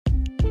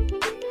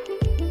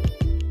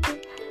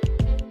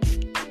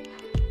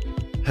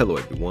Hello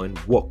everyone,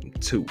 welcome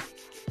to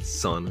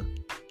Son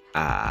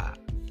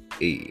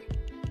IE.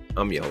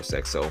 I'm your host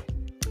XO.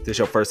 If this is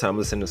your first time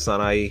listening to Son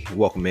IE,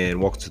 welcome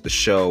to the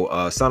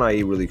show. Son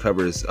IE really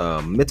covers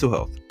mental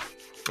health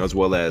as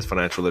well as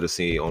financial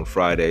literacy on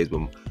Fridays,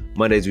 but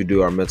Mondays we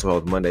do our mental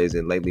health Mondays,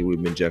 and lately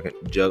we've been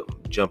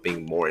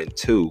jumping more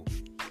into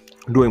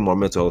doing more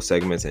mental health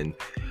segments and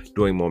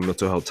doing more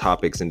mental health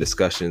topics and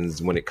discussions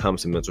when it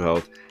comes to mental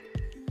health.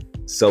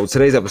 So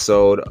today's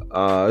episode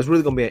is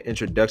really going to be an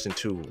introduction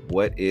to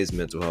what is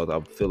mental health. I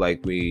feel like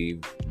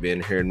we've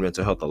been hearing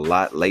mental health a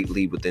lot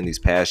lately within these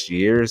past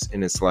years,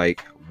 and it's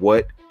like,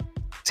 what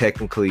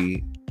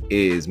technically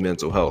is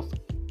mental health?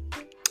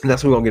 And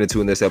that's what we're going to get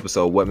into in this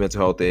episode, what mental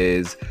health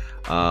is,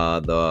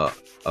 the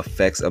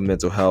effects of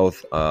mental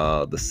health,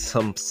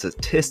 some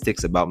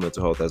statistics about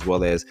mental health, as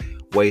well as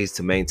ways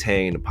to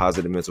maintain a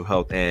positive mental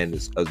health, and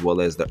as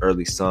well as the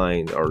early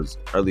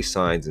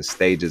signs and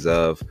stages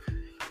of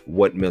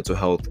what mental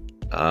health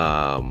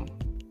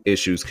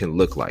issues can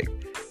look like.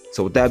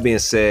 So with that being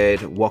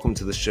said, welcome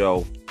to the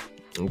show.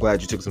 I'm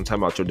glad you took some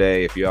time out your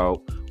day. If you're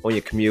out on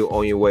your commute,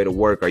 on your way to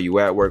work, are you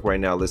at work right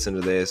now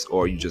listening to this,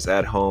 or you just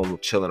at home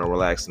chilling or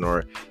relaxing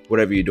or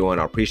whatever you're doing,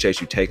 I appreciate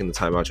you taking the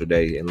time out your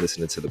day and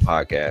listening to the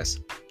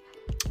podcast.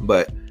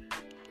 But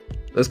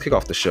let's kick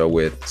off the show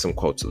with some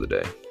quotes of the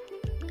day.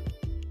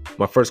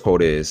 My first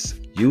quote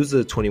is, use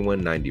the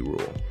 21-90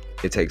 rule.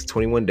 It takes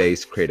 21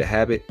 days to create a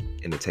habit,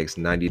 and it takes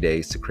 90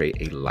 days to create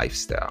a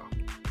lifestyle.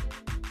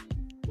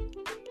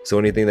 So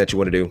anything that you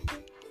want to do,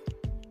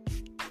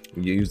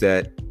 you use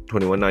that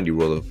 21-90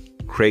 rule of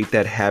create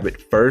that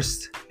habit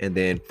first, and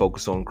then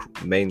focus on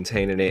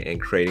maintaining it and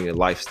creating a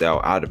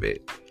lifestyle out of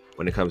it.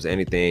 When it comes to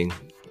anything,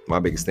 my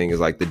biggest thing is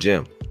like the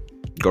gym.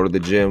 Go to the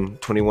gym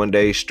 21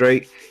 days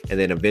straight, and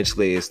then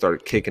eventually it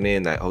started kicking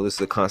in that, this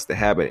is a constant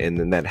habit, and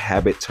then that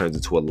habit turns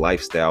into a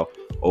lifestyle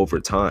over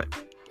time.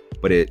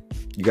 But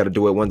you got to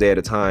do it one day at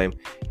a time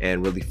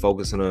and really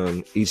focusing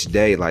on each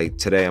day. Like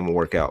today, I'm gonna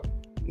work out.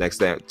 Next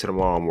day, to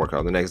tomorrow, I'm gonna work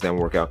out. The next day, I'm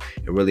gonna work out,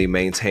 and really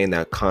maintain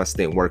that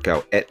constant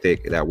workout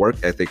ethic, that work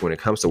ethic when it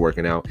comes to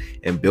working out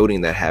and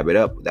building that habit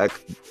up. That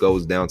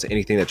goes down to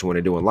anything that you want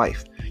to do in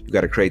life. You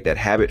got to create that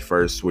habit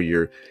first, where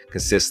you're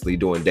consistently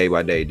doing day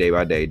by day,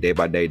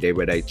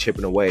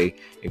 chipping away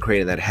and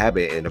creating that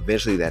habit, and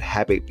eventually that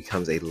habit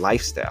becomes a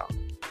lifestyle.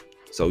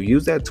 So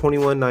use that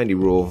 21-90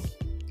 rule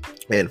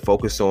and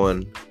focus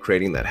on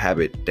creating that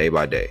habit day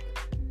by day.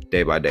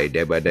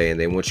 And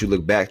then once you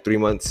look back, 3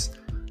 months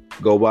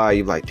go by,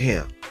 you're like,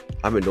 damn,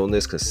 I've been doing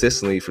this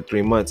consistently for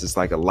 3 months. It's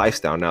like a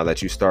lifestyle now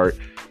that you start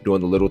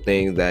doing the little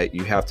things that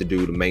you have to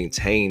do to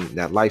maintain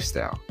that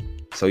lifestyle.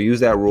 So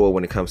use that rule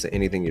when it comes to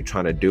anything you're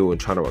trying to do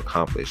and trying to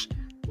accomplish.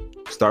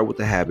 Start with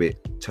the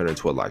habit, turn it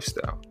into a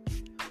lifestyle.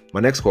 My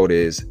next quote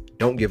is,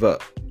 don't give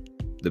up.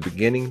 The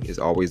beginning is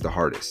always the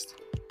hardest.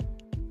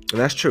 And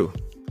that's true.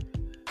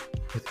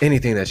 With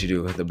anything that you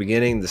do, at the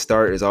beginning, the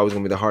start is always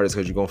going to be the hardest,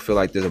 because you're going to feel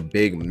like there's a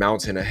big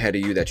mountain ahead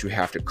of you that you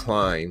have to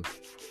climb,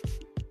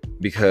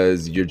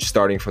 because you're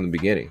starting from the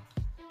beginning.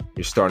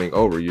 You're starting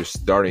over. You're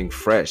starting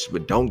fresh.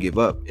 But don't give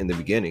up in the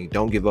beginning.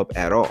 Don't give up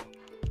at all.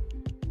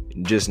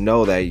 Just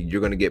know that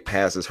you're going to get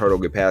past this hurdle,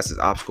 get past this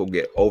obstacle,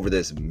 get over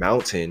this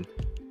mountain.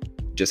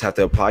 Just have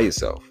to apply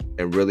yourself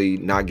and really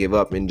not give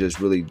up, and just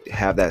really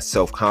have that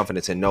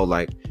self-confidence and know,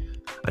 like,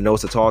 I know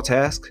it's a tall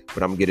task,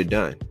 but I'm going to get it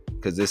done.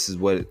 Because this is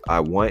what I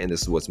want, and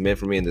this is what's meant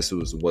for me, and this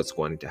is what's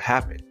going to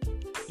happen.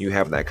 You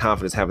have that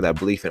confidence, having that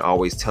belief, and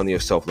always telling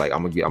yourself, like,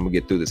 I'm gonna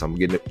get through this. I'm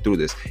gonna get through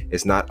this.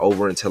 It's not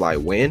over until I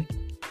win.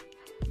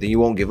 Then you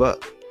won't give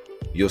up.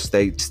 You'll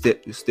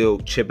still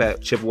chip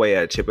away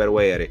at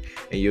it,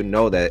 and you'll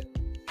know that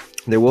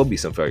there will be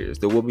some failures,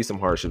 there will be some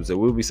hardships, there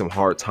will be some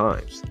hard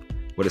times.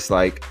 But it's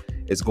like,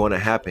 it's going to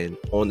happen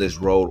on this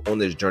road, on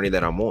this journey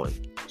that I'm on.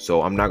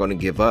 So I'm not going to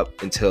give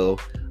up until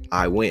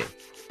I win.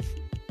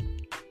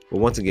 But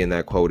once again,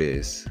 that quote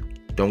is,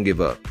 don't give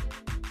up.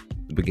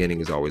 The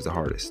beginning is always the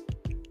hardest.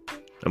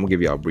 I'm going to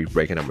give y'all a brief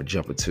break, and I'm going to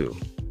jump into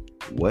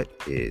what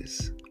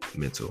is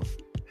mental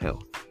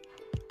health.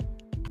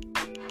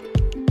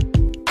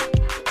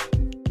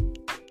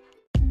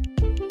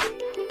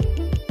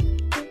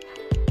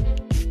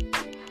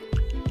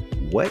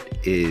 What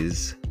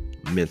is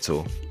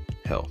mental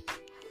health?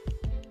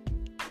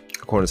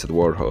 According to the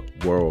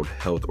World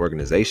Health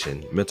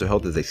Organization, mental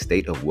health is a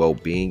state of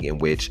well-being in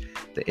which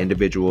the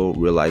individual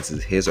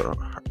realizes his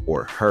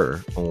or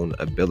her own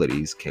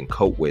abilities, can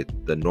cope with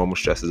the normal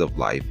stresses of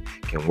life,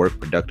 can work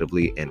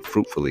productively and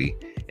fruitfully,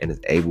 and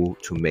is able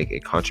to make a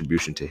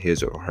contribution to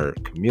his or her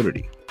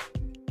community.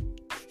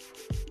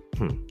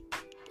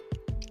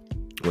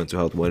 Mental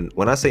health.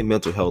 When I say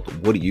mental health,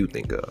 what do you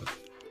think of?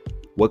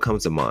 What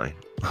comes to mind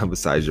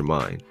besides your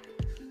mind?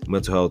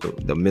 Mental health,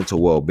 the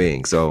mental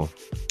well-being. So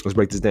let's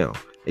break this down.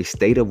 A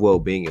state of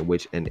well-being in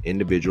which an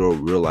individual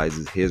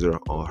realizes his or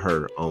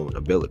her own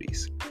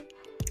abilities.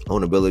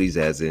 Own abilities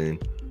as in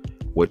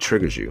what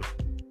triggers you,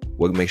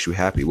 what makes you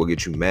happy, what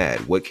gets you mad,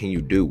 what can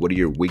you do, what are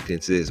your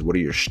weaknesses, what are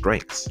your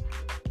strengths.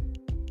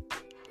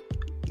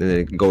 Then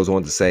it goes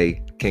on to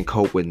say can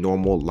cope with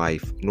normal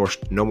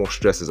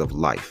stresses of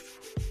life.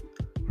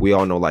 We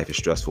all know life is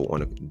stressful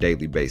on a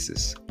daily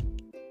basis,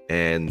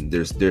 and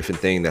there's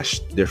different things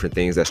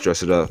that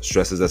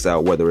stresses us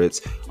out, whether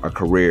it's our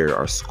career,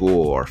 our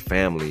school, our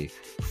family,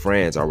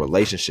 friends, our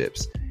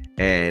relationships.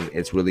 And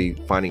it's really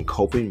finding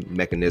coping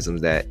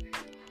mechanisms that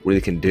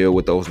really can deal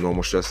with those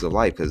normal stresses of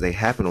life, because they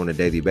happen on a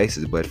daily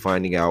basis. But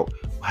finding out,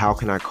 how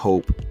can I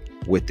cope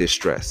with this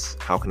stress?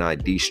 How can I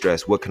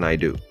de-stress? What can I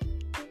do?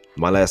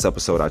 My last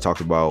episode, I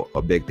talked about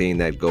a big thing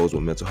that goes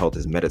with mental health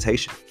is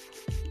meditation.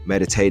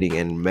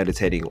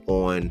 Meditating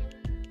on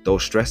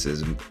those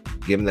stresses,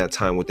 giving that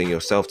time within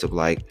yourself to be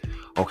like,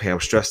 okay, I'm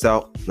stressed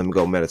out, let me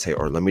go meditate,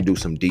 or let me do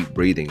some deep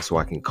breathing so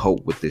I can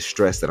cope with this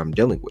stress that I'm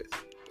dealing with.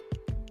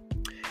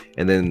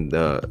 And then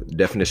the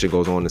definition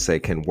goes on to say,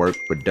 can work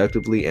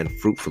productively and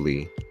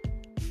fruitfully.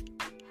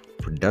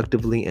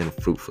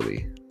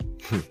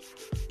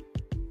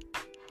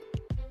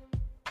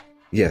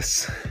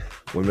 Yes,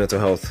 when your mental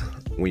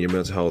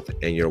health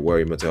and you're aware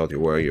of your mental health, you're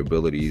aware of your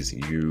abilities,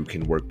 you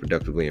can work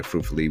productively and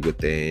fruitfully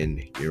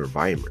within your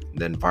environment,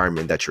 the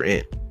environment that you're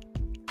in,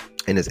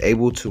 and is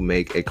able to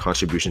make a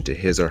contribution to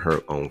his or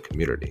her own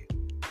community.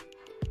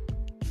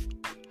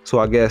 So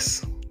I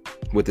guess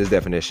with this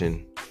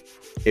definition,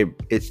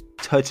 it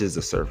touches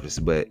the surface,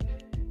 but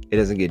it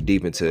doesn't get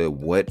deep into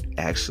what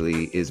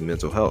actually is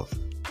mental health.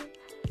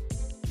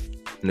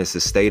 And it's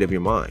the state of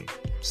your mind,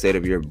 state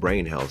of your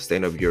brain health,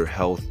 state of your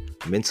health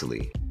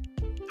mentally.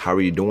 How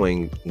are you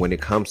doing when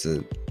it comes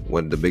to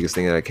the biggest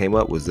thing that came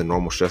up was the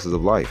normal stresses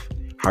of life?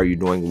 How are you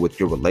doing with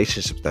your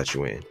relationships that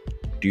you're in?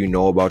 Do you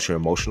know about your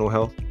emotional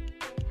health?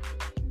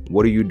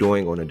 What are you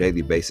doing on a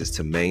daily basis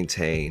to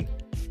maintain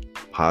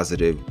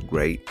positive,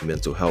 great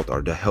mental health,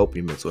 or to help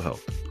your mental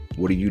health?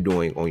 What are you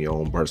doing on your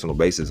own personal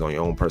basis, on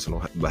your own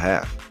personal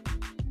behalf?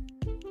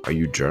 Are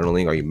you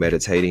journaling? Are you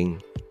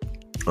meditating?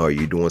 Are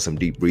you doing some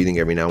deep breathing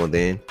every now and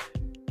then?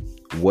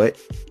 What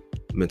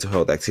mental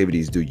health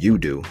activities do you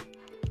do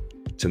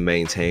to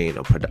maintain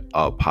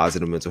a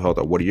positive mental health?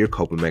 Or what are your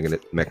coping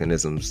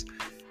mechanisms?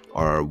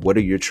 Or what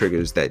are your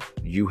triggers that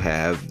you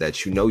have,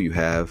 that you know you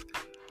have,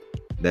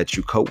 that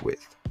you cope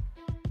with?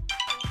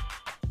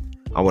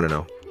 I want to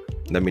know.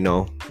 Let me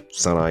know.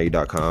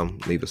 SanaI.com.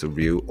 Leave us a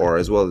review, or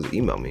as well as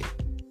email me.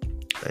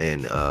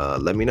 And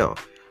let me know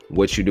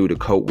what you do to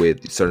cope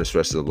with certain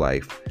stresses of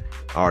life.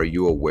 Are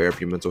you aware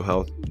of your mental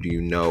health? Do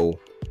you know,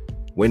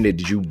 when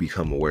did you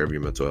become aware of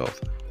your mental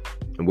health?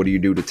 And what do you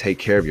do to take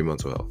care of your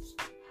mental health?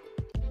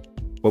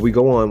 Well, we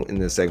go on in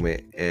this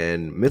segment,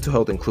 and mental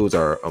health includes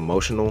our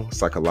emotional,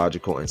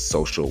 psychological, and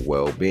social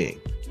well-being.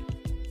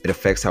 It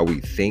affects how we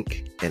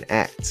think and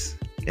act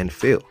and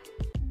feel.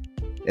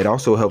 It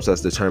also helps us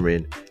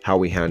determine how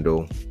we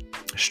handle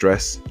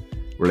stress,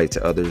 relate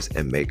to others,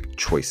 and make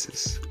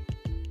choices.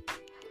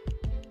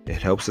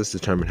 It helps us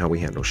determine how we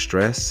handle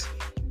stress,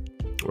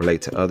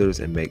 relate to others,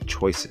 and make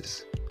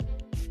choices.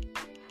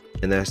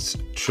 And that's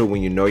true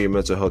when you know your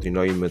mental health, you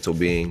know your mental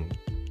being.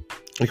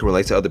 You can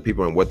relate to other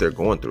people and what they're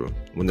going through.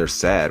 When they're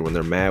sad, when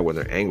they're mad, when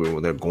they're angry,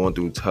 when they're going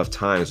through tough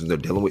times, when they're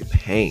dealing with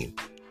pain.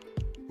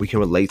 We can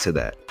relate to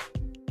that.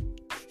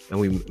 And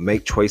we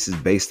make choices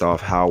based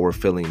off how we're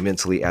feeling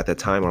mentally at the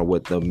time, or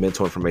what the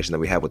mental information that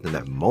we have within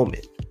that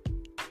moment.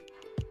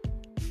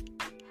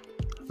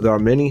 There are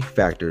many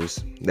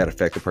factors that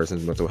affect a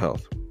person's mental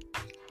health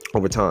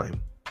over time.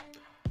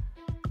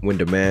 When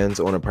demands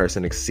on a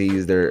person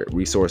exceeds their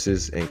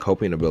resources and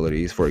coping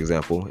abilities, for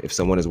example, if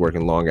someone is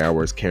working long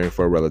hours, caring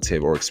for a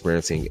relative, or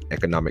experiencing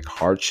economic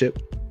hardship,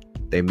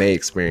 they may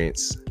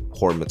experience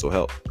poor mental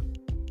health.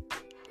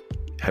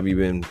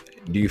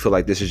 Do you feel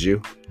like this is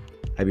you?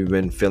 Have you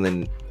been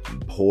feeling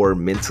poor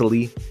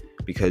mentally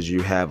because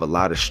you have a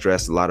lot of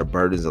stress, a lot of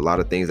burdens, a lot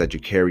of things that you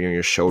carry on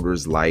your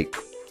shoulders, like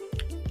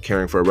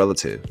caring for a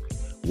relative,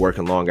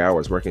 working long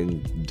hours,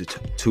 working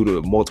 2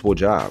 to multiple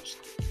jobs,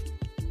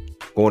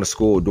 going to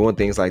school, doing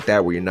things like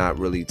that, where you're not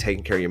really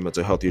taking care of your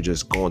mental health. You're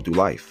just going through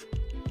life,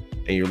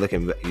 and you're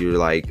looking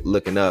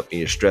up, and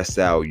you're stressed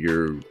out.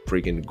 You're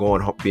freaking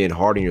being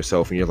hard on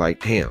yourself, and you're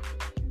like, damn,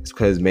 it's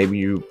because maybe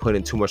you're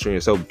putting too much on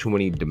yourself, too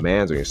many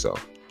demands on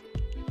yourself.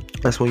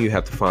 That's when you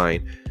have to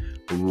find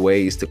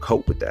ways to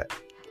cope with that,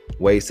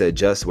 ways to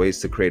adjust, ways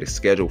to create a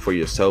schedule for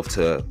yourself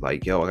to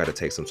like, I got to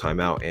take some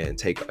time out and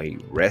take a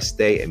rest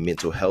day, a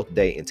mental health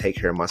day, and take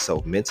care of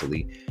myself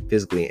mentally,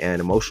 physically, and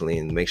emotionally,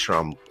 and make sure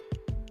I'm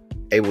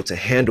able to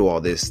handle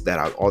all this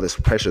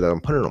pressure that I'm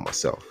putting on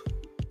myself.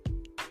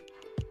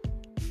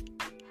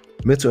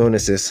 Mental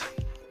illnesses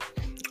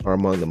are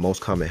among the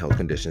most common health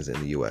conditions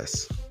in the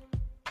U.S.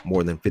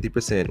 More than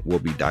 50% will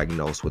be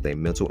diagnosed with a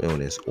mental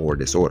illness or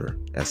disorder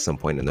at some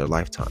point in their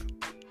lifetime.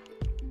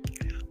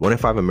 1 in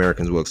 5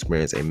 Americans will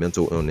experience a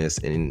mental illness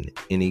in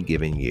any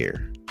given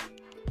year.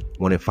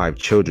 1 in 5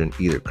 children,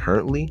 either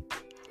currently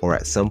or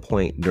at some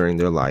point during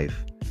their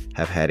life,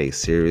 have had a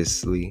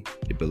seriously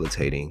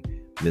debilitating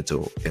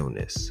mental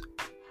illness.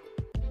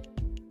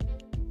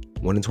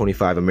 1 in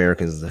 25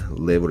 Americans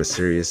live with a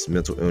serious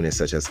mental illness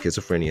such as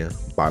schizophrenia,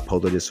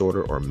 bipolar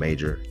disorder, or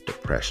major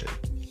depression.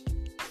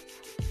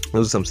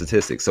 Those are some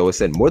statistics. So it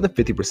said more than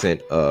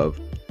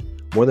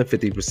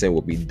 50%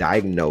 will be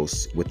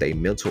diagnosed with a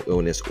mental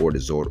illness or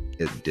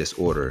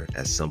disorder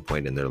at some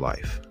point in their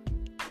life.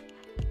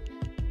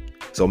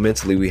 So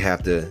mentally, we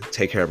have to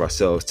take care of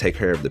ourselves, take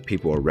care of the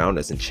people around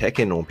us, and check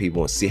in on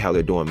people and see how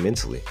they're doing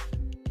mentally.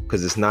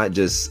 Because it's not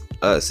just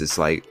us. It's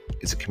like,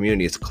 it's a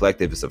community, it's a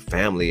collective, it's a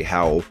family,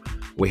 how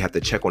we have to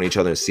check on each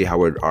other and see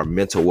how our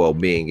mental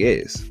well-being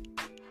is.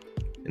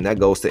 And that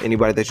goes to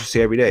anybody that you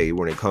see every day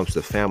when it comes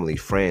to family,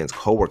 friends,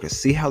 coworkers.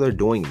 See how they're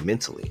doing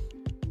mentally.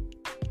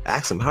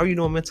 Ask them, how are you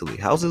doing mentally?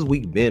 How's this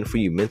week been for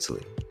you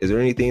mentally? Is there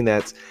anything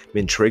that's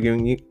been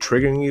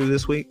triggering you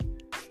this week?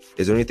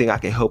 Is there anything I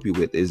can help you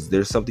with? Is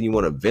there something you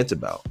want to vent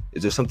about?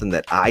 Is there something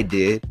that I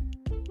did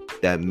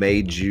that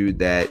made you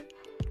that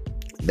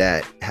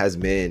has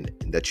been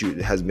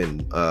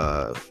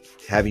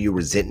having you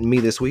resenting me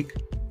this week?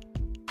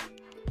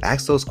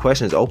 Ask those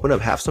questions. Open up.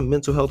 Have some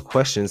mental health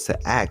questions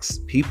to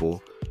ask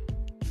people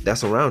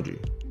that's around you.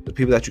 The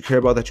people that you care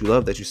about, that you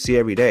love, that you see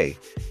every day.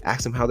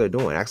 Ask them how they're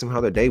doing. Ask them how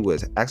their day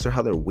was. Ask them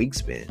how their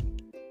week's been.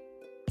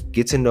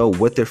 Get to know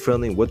what they're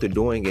feeling, what they're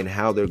doing, and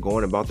how they're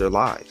going about their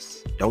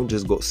lives. Don't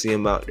just go see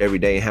them out every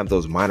day and have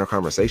those minor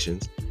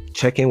conversations.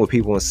 Check in with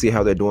people and see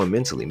how they're doing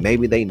mentally.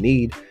 Maybe they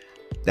need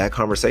that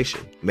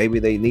conversation. Maybe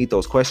they need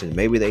those questions.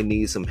 Maybe they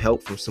need some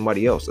help from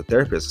somebody else, a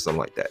therapist or something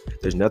like that.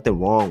 There's nothing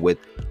wrong with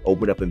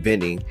opening up and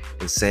venting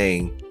and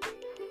saying,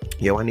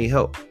 yo, I need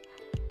help.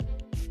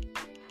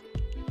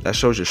 That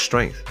shows your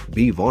strength.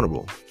 Be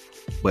vulnerable.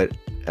 But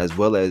as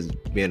well as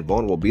being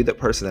vulnerable, be the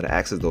person that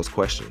asks those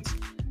questions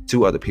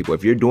to other people.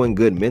 If you're doing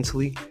good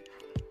mentally,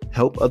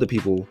 help other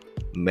people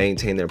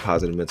maintain their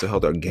positive mental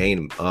health or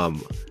gain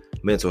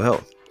mental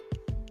health.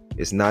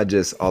 It's not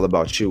just all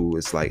about you.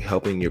 It's like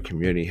helping your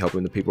community,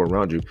 helping the people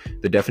around you.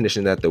 The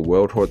definition that the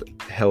World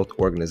Health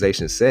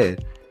Organization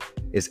said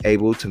is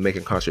able to make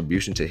a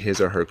contribution to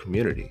his or her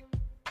community.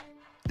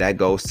 That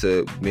goes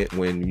to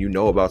when you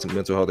know about some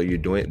mental health, or you're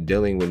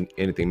dealing with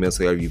anything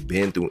mentally, or you've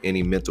been through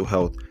any mental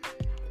health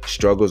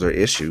struggles or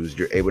issues,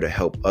 you're able to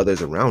help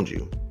others around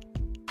you.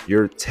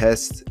 Your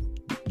test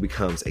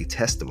becomes a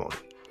testimony.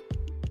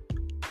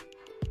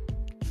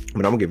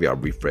 But I'm gonna give y'all a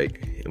brief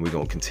break, and we're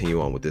gonna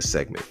continue on with this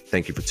segment.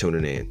 Thank you for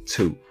tuning in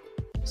to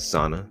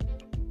Sana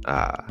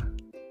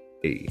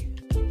E.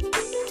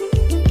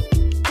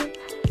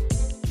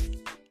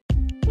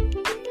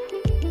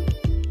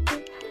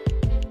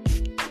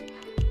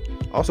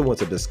 I also want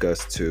to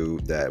discuss too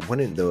that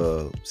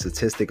the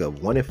statistic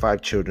of 1 in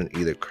 5 children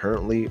either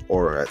currently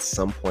or at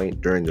some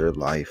point during their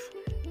life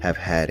have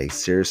had a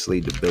seriously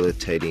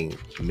debilitating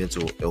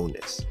mental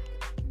illness.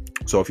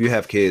 So if you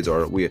have kids,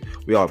 or we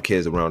all have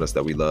kids around us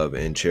that we love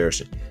and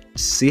cherish,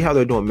 see how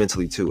they're doing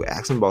mentally too.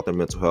 Ask them about their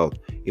mental health.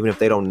 Even if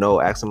they don't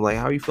know, ask them like,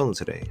 how are you feeling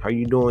today? How are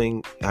you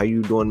doing? How are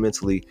you doing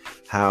mentally?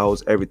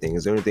 How's everything?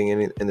 Is there anything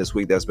in this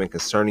week that's been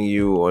concerning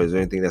you? Or is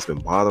there anything that's been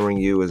bothering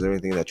you? Is there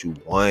anything that you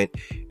want?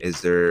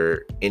 Is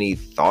there any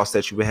thoughts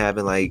that you've been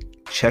having? Like,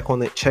 check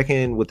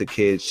in with the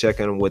kids, check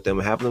in with them,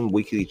 have them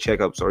weekly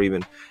checkups or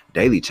even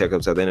daily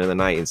checkups at the end of the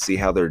night, and see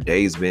how their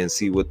day's been,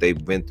 see what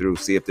they've been through,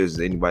 see if there's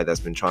anybody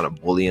that's been trying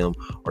to bully them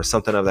or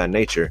something of that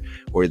nature,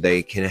 where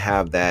they can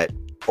have that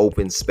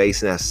open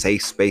space and a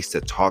safe space to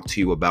talk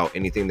to you about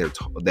anything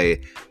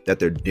that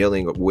they're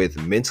dealing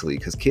with mentally.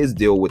 Because kids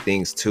deal with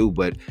things too,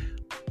 but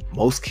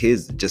most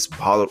kids just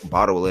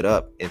bottle it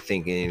up and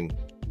thinking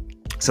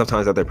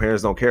sometimes that their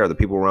parents don't care, or the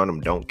people around them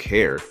don't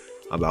care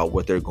about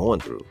what they're going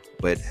through.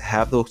 But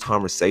have those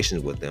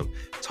conversations with them,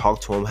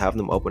 talk to them, have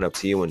them open up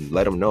to you, and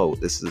let them know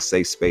this is a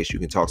safe space. You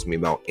can talk to me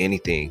about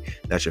anything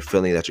that you're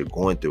feeling, that you're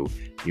going through.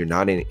 You're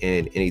not in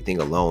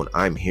anything alone.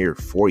 I'm here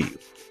for you.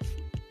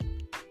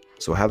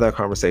 So have that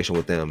conversation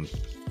with them.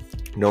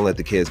 Don't let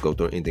the kids go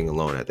through anything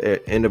alone. At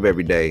the end of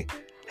every day,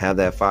 have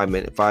that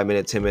 5-minute,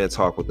 10-minute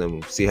talk with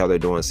them. See how they're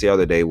doing. See how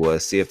their day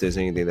was. See if there's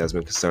anything that's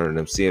been concerning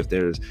them. See if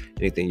there's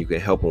anything you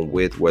can help them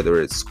with, whether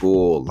it's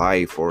school,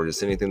 life, or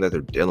just anything that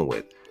they're dealing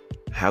with.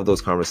 Have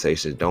those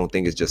conversations. Don't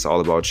think it's just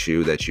all about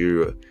you, that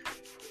you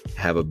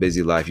have a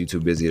busy life. You're too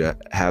busy to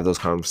have those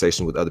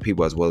conversations with other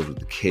people as well as with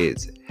the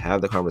kids. Have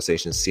the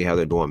conversations. See how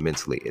they're doing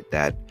mentally.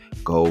 That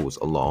goes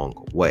a long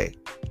way.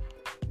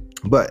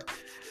 But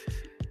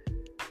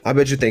I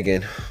bet you're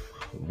thinking,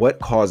 what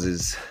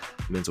causes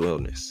mental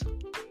illness?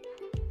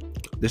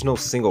 There's no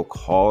single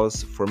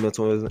cause for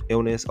mental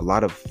illness. A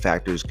lot of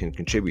factors can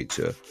contribute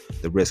to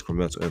the risk for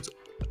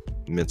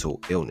mental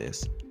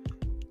illness,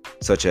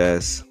 such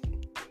as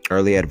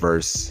early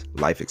adverse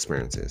life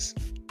experiences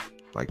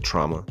like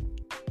trauma,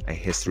 a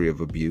history of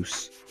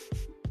abuse,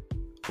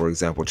 for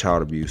example,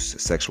 child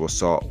abuse, sexual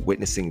assault,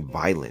 witnessing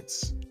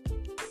violence.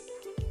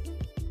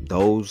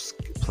 Those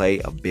play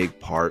a big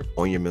part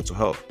on your mental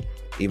health,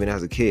 even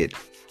as a kid.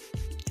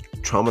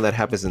 Trauma that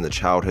happens in the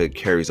childhood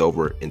carries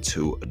over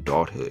into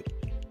adulthood.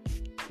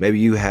 Maybe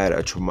you had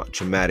a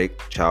traumatic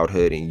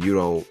childhood and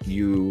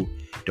you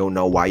don't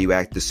know why you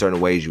act the certain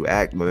ways you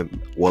act.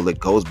 Well, it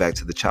goes back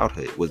to the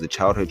childhood. Was the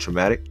childhood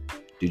traumatic?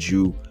 Did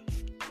you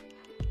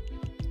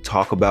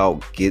talk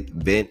about,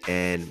 vent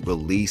and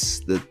release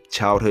the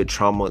childhood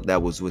trauma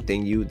that was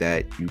within you,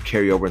 that you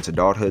carry over into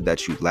adulthood,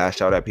 that you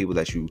lash out at people,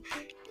 that you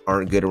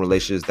aren't good in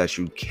relationships, that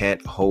you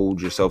can't hold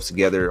yourself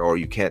together, or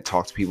you can't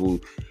talk to people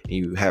and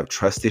you have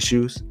trust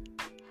issues.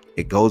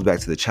 It goes back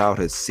to the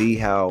childhood.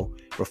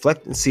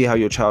 Reflect and see how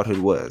your childhood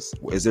was.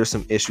 Is there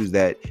some issues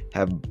that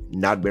have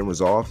not been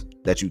resolved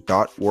that you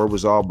thought were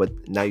resolved, but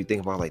now you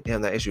think about like,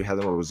 damn, that issue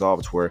hasn't been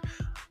resolved, to where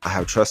I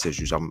have trust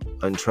issues. I'm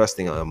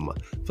untrusting.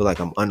 I feel like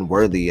I'm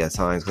unworthy at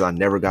times because I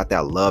never got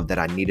that love that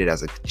I needed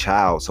as a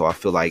child. So I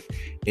feel like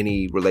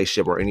any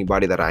relationship or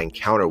anybody that I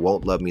encounter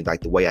won't love me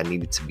like the way I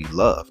needed to be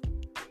loved.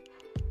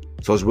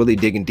 So it's really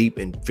digging deep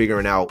and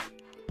figuring out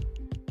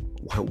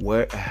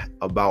what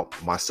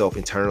about myself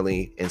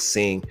internally and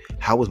seeing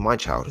how was my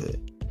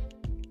childhood.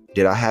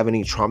 Did I have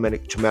any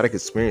traumatic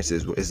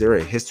experiences? Is there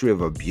a history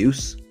of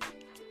abuse?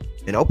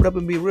 And open up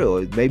and be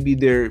real.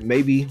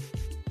 Maybe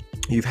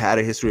you've had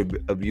a history of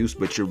abuse,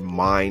 but your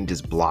mind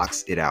just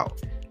blocks it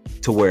out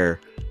to where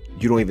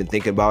you don't even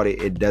think about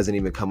it. It doesn't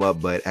even come up.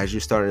 But as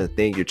you're starting to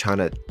think, you're trying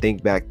to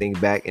think back,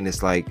 and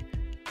it's like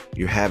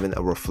you're having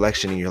a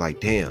reflection and you're like,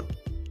 damn,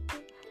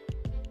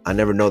 I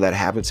never know that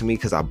happened to me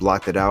because I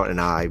blocked it out and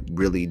I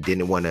really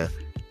didn't want to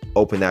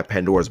open that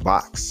Pandora's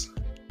box.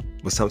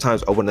 But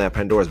sometimes opening that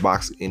Pandora's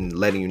box and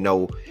letting you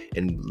know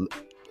and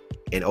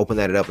open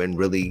that up and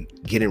really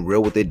getting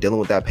real with it, dealing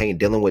with that pain,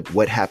 dealing with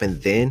what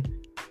happened then,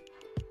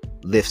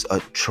 lifts a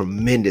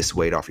tremendous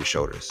weight off your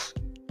shoulders.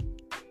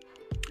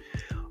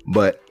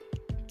 But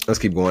let's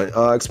keep going.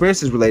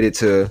 Experiences related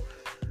to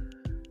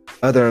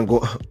other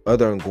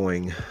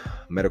ongoing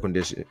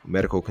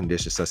medical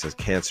conditions such as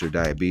cancer,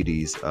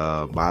 diabetes,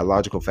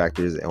 biological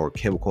factors, or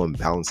chemical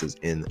imbalances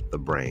in the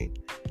brain.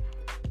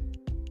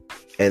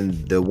 And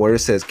the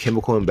word says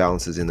chemical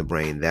imbalances in the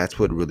brain. That's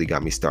what really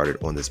got me started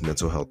on this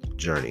mental health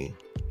journey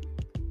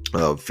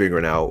of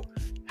figuring out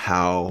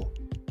how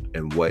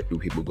and what do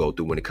people go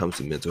through when it comes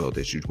to mental health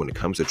issues, when it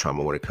comes to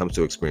trauma, when it comes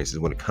to experiences,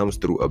 when it comes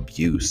through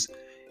abuse.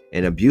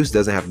 And abuse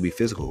doesn't have to be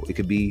physical. It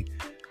could be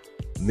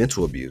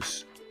mental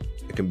abuse.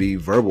 It can be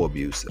verbal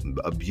abuse.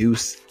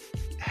 Abuse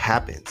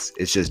happens.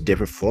 It's just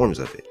different forms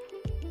of it.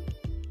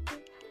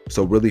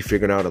 So really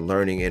figuring out and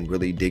learning and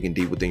really digging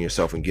deep within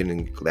yourself and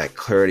getting that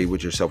clarity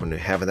with yourself and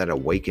having that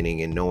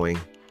awakening and knowing,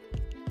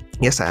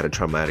 yes, I had a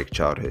traumatic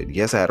childhood.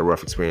 Yes, I had a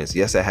rough experience.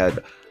 Yes, I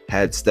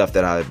had stuff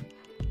that I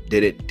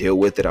didn't deal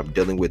with that I'm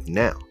dealing with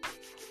now.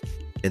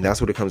 And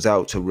that's what it comes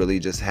out to, really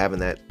just having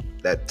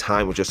that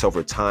time with yourself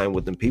or time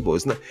with them people.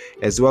 It's not,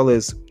 as well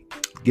as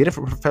getting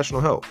for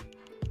professional help.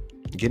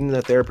 Getting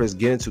a therapist,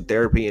 getting into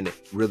therapy, and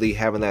really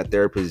having that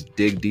therapist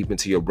dig deep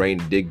into your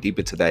brain, dig deep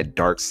into that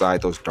dark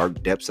side, those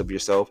dark depths of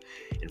yourself,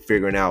 and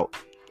figuring out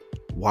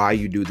why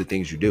you do the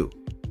things you do.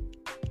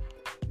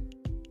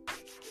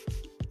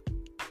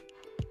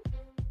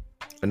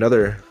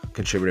 Another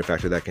contributing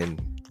factor that can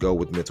go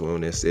with mental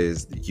illness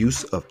is the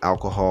use of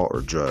alcohol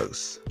or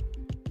drugs.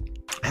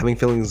 Having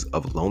feelings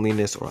of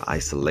loneliness or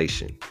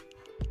isolation.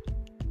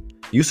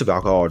 Use of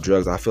alcohol or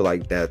drugs, I feel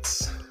like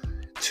that's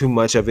too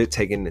much of it,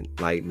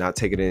 not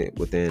taking it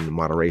within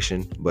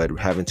moderation, but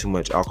having too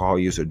much alcohol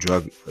use or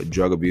drug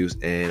abuse.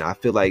 And I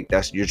feel like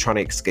you're trying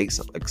to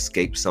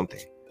escape something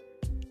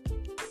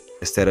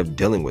instead of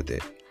dealing with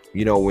it.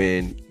 You know,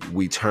 when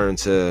we turn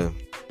to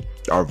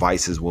our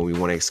vices when we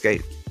want to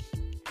escape,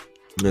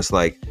 and it's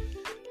like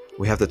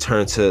we have to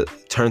turn to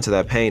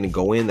that pain and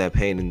go in that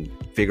pain and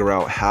figure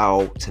out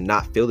how to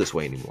not feel this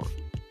way anymore,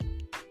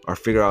 or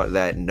figure out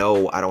that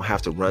no, I don't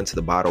have to run to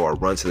the bottle or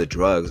run to the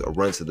drugs or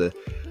run to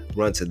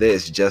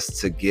this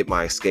just to get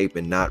my escape,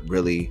 and not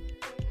really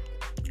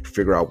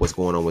figure out what's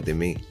going on within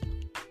me.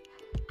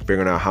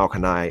 Figuring out how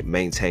can I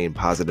maintain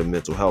positive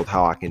mental health,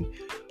 how I can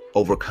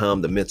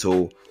overcome the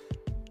mental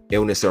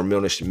illness or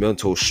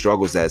mental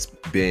struggles that's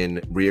been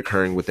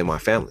reoccurring within my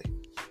family.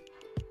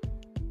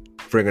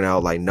 Figuring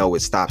out like, no,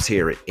 it stops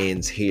here, it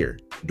ends here.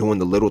 Doing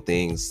the little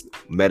things,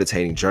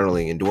 meditating,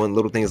 journaling, and doing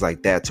little things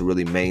like that to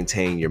really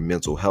maintain your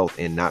mental health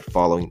and not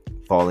falling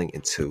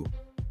into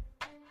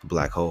the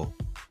black hole.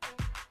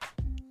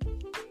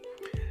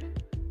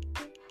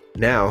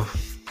 Now,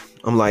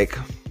 I'm like,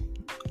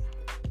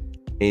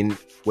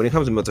 when it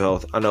comes to mental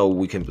health, I know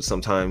we can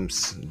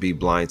sometimes be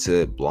blind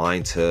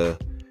to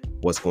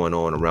what's going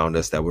on around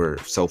us, that we're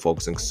so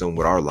focused and consumed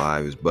with our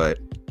lives. But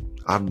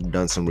I've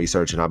done some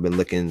research and I've been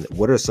looking,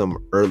 what are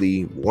some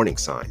early warning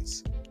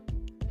signs?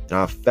 And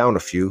I've found a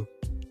few,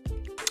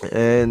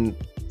 and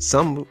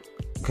some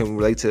can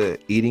relate to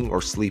eating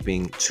or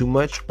sleeping too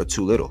much or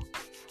too little.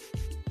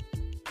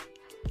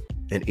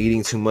 And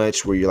eating too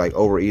much, where you're like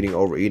overeating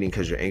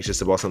because you're anxious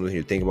about something,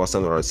 you're thinking about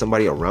something, or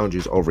somebody around you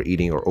is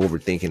overeating or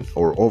overthinking,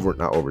 or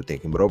not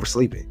overthinking, but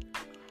oversleeping,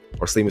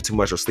 or sleeping too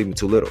much or sleeping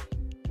too little.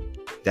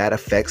 That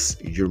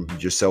affects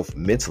yourself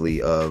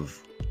mentally,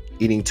 of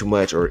eating too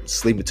much or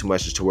sleeping too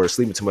much, to where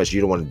sleeping too much, you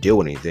don't want to deal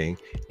with anything.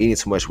 Eating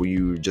too much, where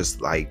you just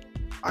like,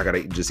 I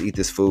gotta just eat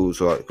this food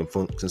so I can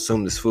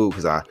consume this food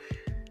because I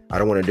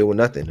don't want to deal with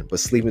nothing. But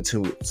sleeping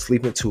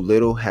too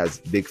little has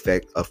big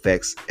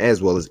effects,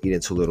 as well as eating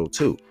too little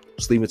too.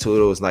 Sleeping too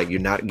little is like you're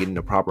not getting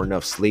the proper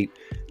enough sleep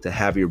to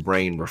have your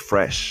brain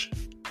refresh,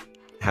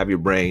 have your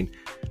brain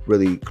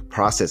really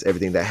process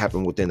everything that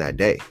happened within that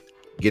day.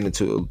 Getting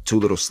too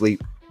little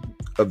sleep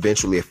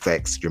eventually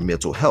affects your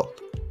mental health,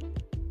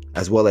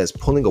 as well as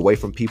pulling away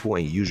from people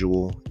and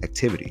usual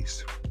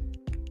activities.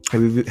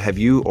 Have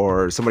you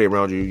or somebody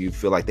around you, you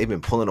feel like they've been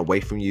pulling away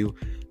from you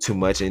too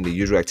much in the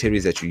usual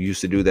activities that you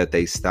used to do, that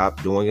they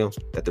stopped doing them,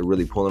 that they're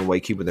really pulling away,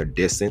 keeping their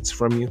distance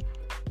from you?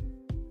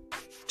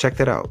 Check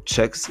that out.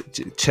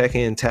 Check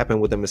in, tap in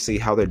with them and see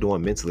how they're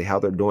doing mentally, how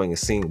they're doing, and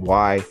seeing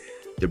why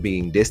they're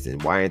being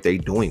distant. Why aren't they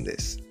doing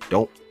this?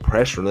 Don't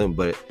pressure them,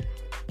 but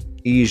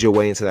ease your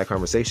way into that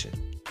conversation.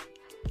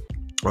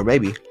 Or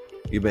maybe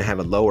you've been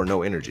having low or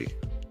no energy.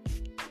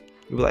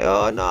 You'll be like,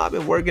 oh no, I've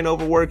been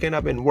overworking.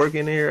 I've been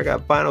working here. I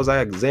got finals,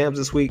 I got exams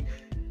this week.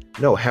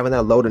 No, having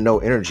that low to no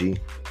energy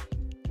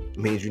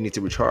means you need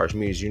to recharge,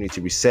 means you need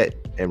to reset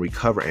and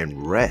recover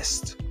and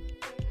rest.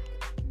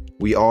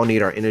 We all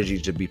need our energy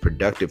to be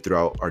productive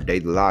throughout our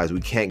daily lives.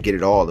 We can't get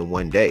it all in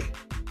one day.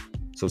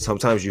 So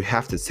sometimes you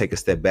have to take a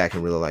step back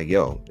and really like,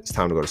 yo, it's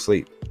time to go to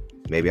sleep.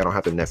 Maybe I don't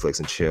have to Netflix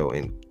and chill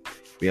and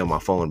be on my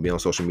phone, be on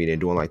social media and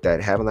doing like that.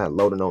 Having that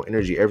low to no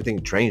energy, everything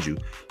drains you.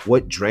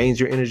 What drains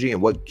your energy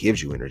and what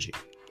gives you energy?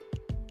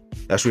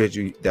 That's what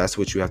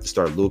you have to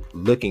start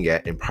looking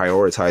at and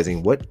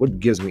prioritizing. What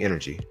gives me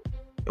energy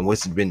and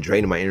what's been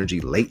draining my energy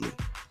lately?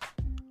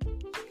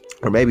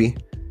 Or maybe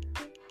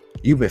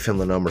you've been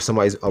feeling numb, or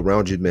somebody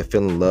around you's been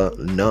feeling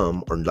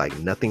numb, or like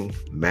nothing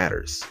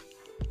matters.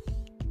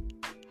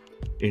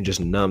 You're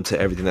just numb to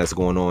everything that's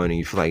going on and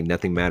you feel like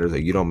nothing matters or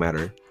you don't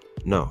matter.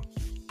 No.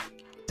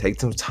 Take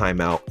some time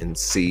out and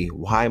see,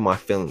 why am I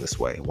feeling this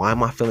way? Why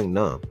am I feeling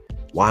numb?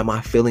 Why am I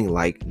feeling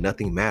like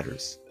nothing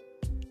matters?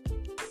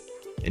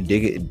 And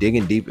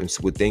digging deep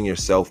within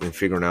yourself and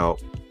figuring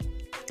out,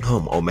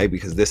 oh, maybe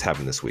because this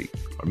happened this week,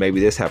 or maybe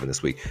this happened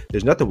this week.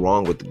 There's nothing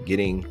wrong with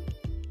getting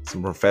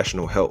some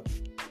professional help,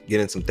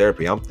 getting some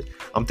therapy. I'm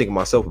thinking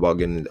myself about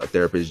getting a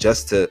therapist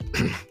just to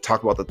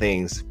talk about the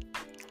things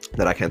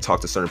that I can't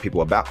talk to certain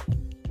people about.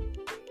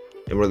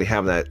 And really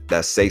having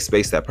that safe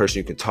space, that person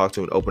you can talk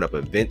to and open up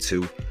and vent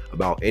to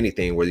about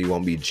anything, where you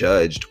won't be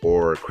judged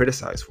or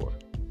criticized for.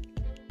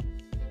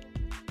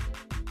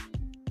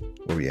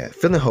 Where we at?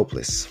 Feeling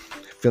hopeless.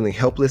 Feeling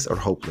helpless or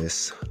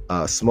hopeless.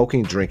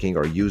 Smoking, drinking,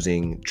 or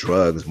using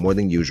drugs more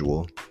than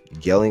usual.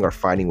 Yelling or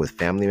fighting with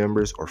family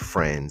members or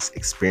friends.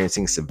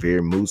 Experiencing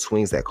severe mood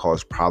swings that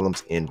cause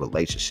problems in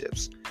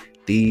relationships.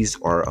 These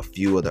are a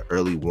few of the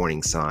early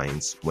warning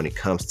signs when it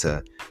comes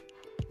to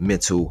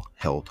mental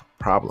health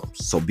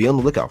problems. So be on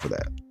the lookout for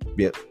that.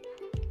 Be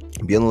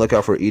on the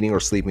lookout for eating or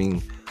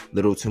sleeping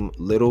little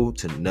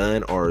to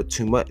none or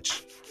too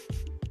much.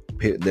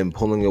 Then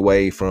pulling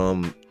away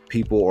from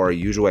people or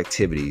usual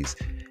activities.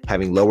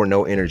 Having low or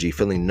no energy,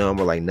 feeling numb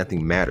or like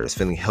nothing matters,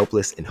 feeling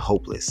helpless and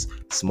hopeless,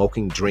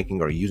 smoking,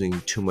 drinking, or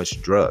using too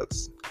much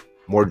drugs,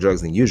 more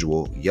drugs than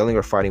usual, yelling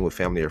or fighting with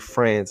family or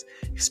friends,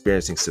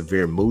 experiencing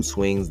severe mood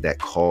swings that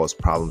cause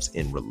problems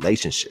in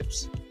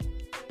relationships.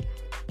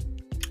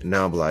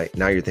 Now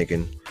you're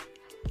thinking,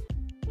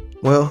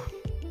 well,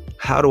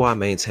 how do I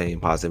maintain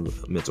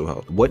positive mental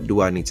health? What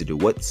do I need to do?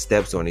 What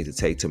steps do I need to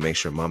take to make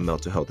sure my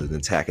mental health is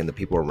intact and the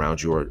people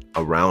around you or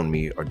around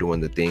me are doing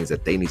the things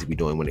that they need to be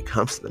doing when it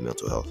comes to the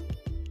mental health?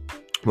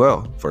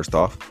 Well, first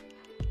off,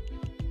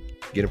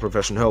 getting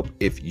professional help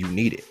if you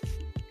need it.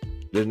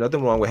 There's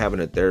nothing wrong with having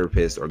a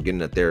therapist or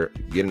getting a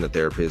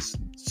therapist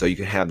so you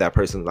can have that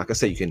person, like I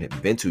said, you can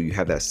vent to. You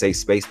have that safe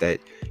space that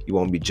you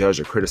won't be judged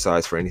or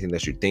criticized for anything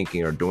that you're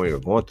thinking or doing or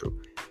going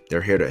through.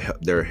 They're here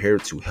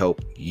to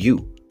help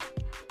you.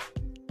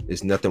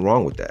 There's nothing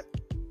wrong with that.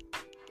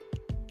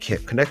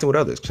 Connecting with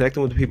others,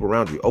 connecting with the people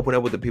around you, open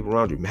up with the people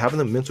around you,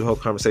 having a mental health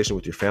conversation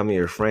with your family or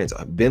your friends.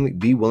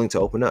 Be willing to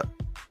open up.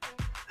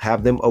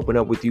 Have them open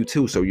up with you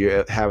too, so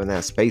you're having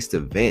that space to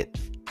vent.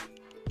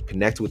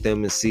 Connect with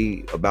them and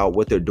see about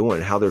what they're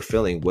doing, how they're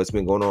feeling, what's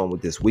been going on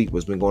with this week,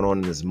 what's been going on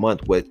in this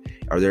month.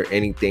 Are there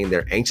anything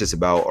they're anxious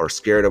about or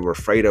scared of or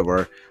afraid of,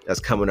 or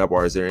that's coming up,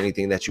 or is there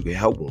anything that you can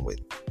help them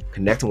with?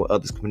 Connecting with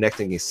others,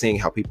 connecting and seeing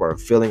how people are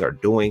feeling or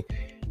doing,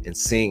 and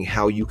seeing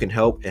how you can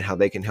help and how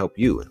they can help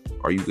you,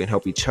 or you can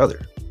help each other.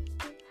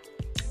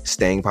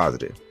 Staying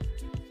positive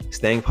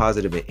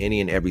in any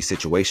and every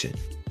situation.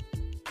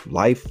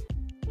 Life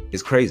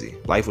is crazy.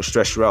 Life will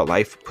stress you out.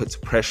 Life puts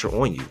pressure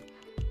on you.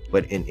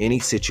 But in any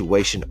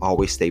situation,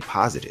 always stay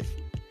positive.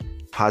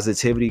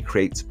 Positivity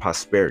creates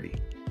prosperity.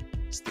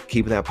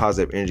 Keeping that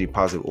positive energy,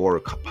 positive aura,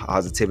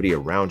 positivity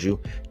around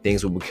you,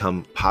 things will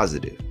become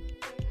positive.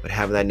 But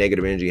having that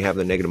negative energy, having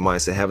the negative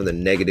mindset, having the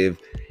negative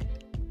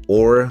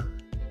aura,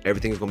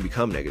 everything's going to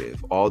become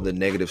negative. All the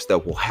negative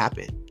stuff will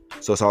happen.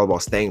 So it's all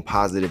about staying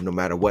positive no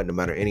matter what, no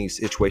matter any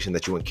situation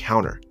that you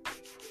encounter.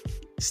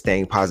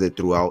 Staying positive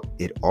throughout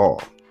it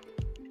all.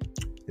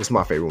 This is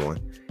my favorite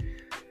one.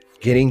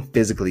 Getting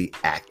physically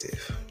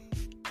active.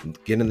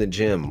 Getting in the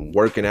gym,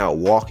 working out,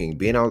 walking,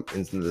 being out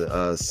in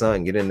the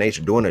sun, getting in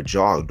nature, doing a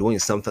jog, doing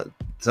something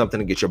something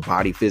to get your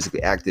body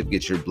physically active,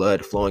 get your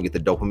blood flowing, get the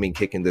dopamine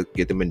kicking,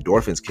 get them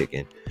endorphins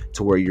kicking,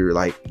 to where you're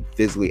like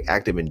physically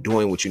active and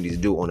doing what you need to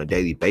do on a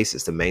daily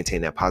basis to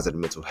maintain that positive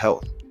mental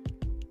health.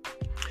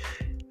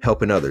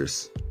 Helping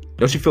others.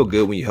 Don't you feel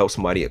good when you help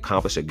somebody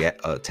accomplish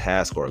a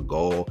task or a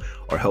goal,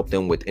 or help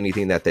them with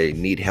anything that they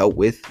need help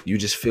with? You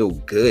just feel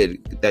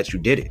good that you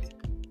did it.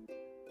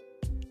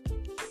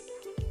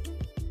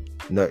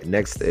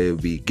 Next, it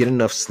would be get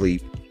enough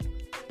sleep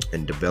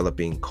and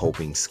developing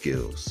coping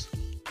skills.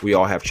 We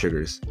all have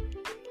triggers.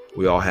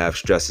 We all have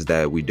stresses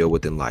that we deal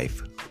with in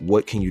life.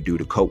 What can you do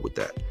to cope with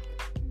that?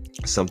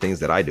 Some things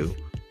that I do: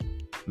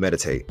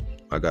 meditate.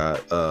 I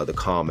got the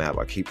Calm app.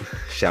 I keep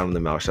shouting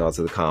them out. Shout out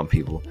to the Calm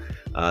people.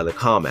 The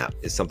Calm app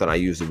is something I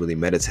use to really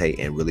meditate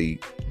and really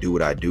do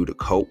what I do to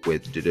cope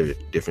with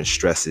different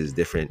stresses,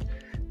 different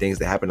things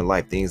that happen in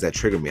life, things that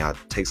trigger me. I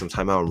take some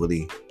time out and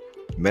really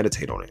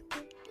meditate on it.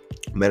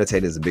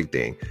 Meditate is a big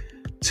thing.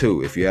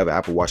 2, if you have an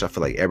Apple Watch, I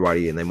feel like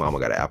everybody and their mama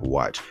got an Apple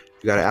Watch.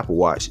 If you got an Apple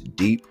Watch,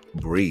 deep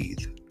breathe.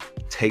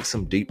 Take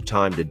some deep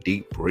time to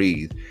deep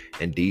breathe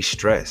and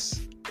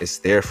de-stress. It's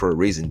there for a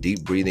reason.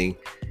 Deep breathing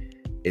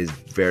is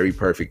very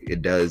perfect.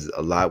 It does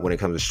a lot when it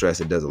comes to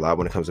stress. It does a lot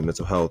when it comes to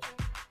mental health.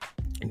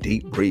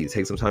 Deep breathe.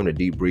 Take some time to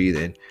deep breathe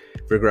and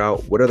figure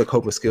out what are the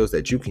coping skills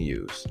that you can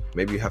use.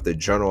 Maybe you have to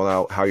journal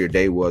out how your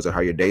day was or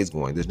how your day's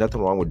going. There's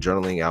nothing wrong with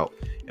journaling out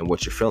and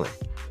what you're feeling.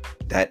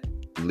 That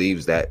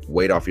leaves that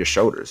weight off your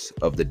shoulders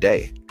of the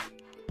day.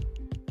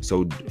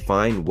 So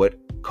find what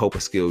coping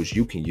skills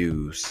you can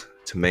use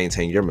to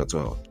maintain your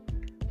mental health.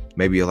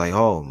 Maybe you're like,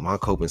 oh, my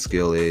coping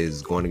skill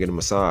is going to get a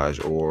massage,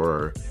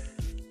 or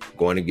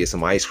going to get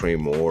some ice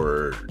cream,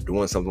 or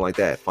doing something like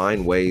that.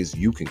 Find ways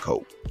you can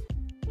cope.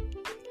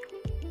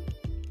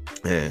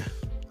 And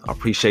I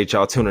appreciate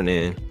y'all tuning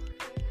in.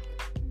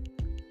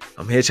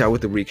 I'm here y'all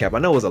with the recap. I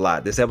know it was a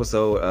lot. This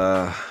episode,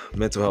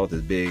 mental health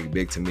is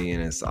big to me,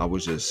 and I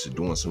was just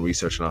doing some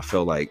research, and I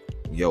felt like,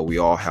 we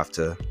all have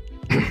to,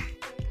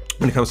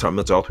 when it comes to our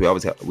mental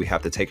health, we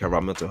have to take care of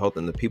our mental health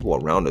and the people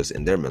around us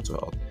and their mental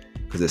health,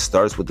 because it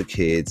starts with the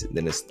kids, and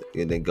then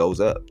it goes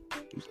up.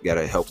 You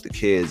gotta help the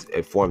kids,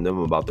 inform them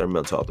about their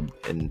mental health,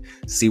 and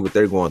see what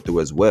they're going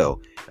through as well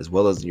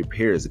as your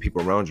peers, the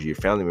people around you, your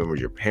family members,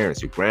 your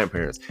parents, your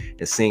grandparents,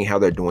 and seeing how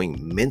they're doing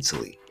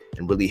mentally,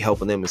 and really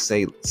helping them and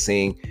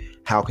seeing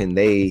how can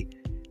they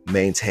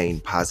maintain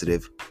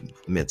positive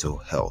mental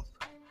health.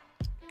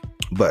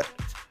 But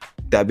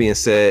that being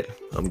said,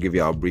 I'm gonna give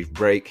y'all a brief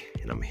break,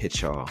 and I'm gonna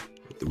hit y'all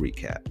with the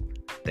recap.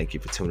 Thank you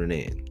for tuning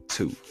in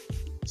to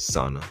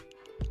Sana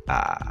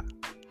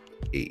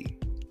IE.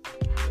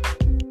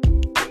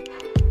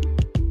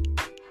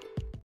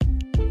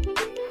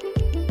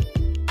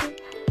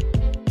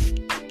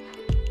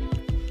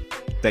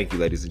 Thank you,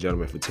 ladies and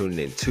gentlemen, for tuning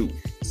in to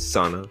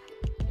Sana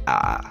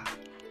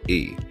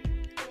IE.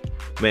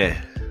 Man,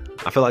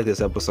 I feel like this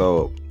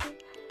episode,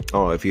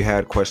 if you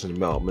had questions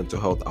about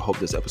mental health, I hope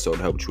this episode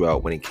helped you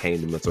out when it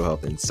came to mental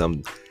health, and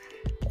some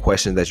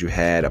questions that you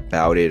had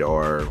about it,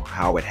 or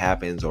how it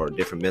happens, or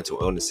different mental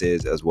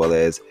illnesses, as well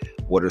as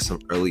what are some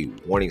early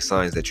warning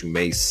signs that you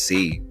may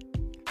see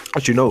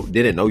that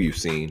didn't know you've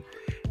seen,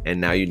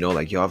 and now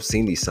like, I've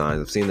seen these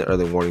signs. I've seen the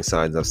early warning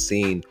signs. I've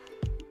seen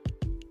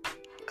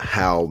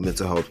how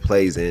mental health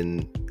plays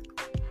within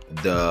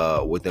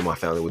my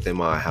family, within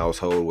my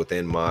household,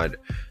 within my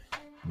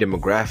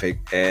demographic,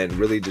 and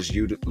really just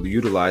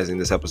utilizing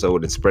this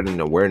episode and spreading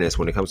awareness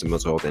when it comes to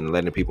mental health, and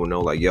letting people know,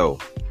 like,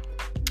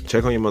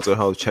 check on your mental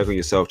health, check on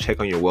yourself, check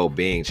on your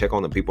well-being, check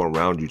on the people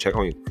around you, check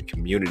on your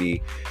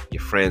community,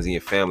 your friends and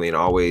your family, and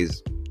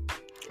always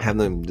have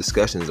them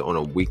discussions on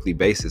a weekly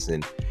basis,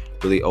 and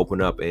really open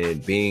up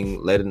and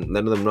letting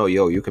them know,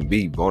 you can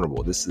be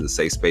vulnerable. This is a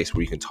safe space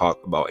where you can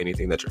talk about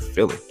anything that you're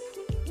feeling.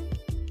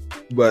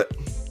 But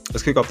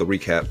let's kick off the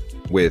recap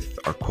with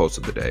our quotes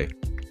of the day.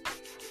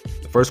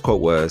 The first quote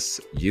was,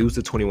 use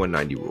the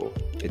 21-90 rule.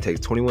 It takes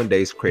 21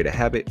 days to create a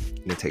habit,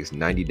 and it takes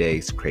 90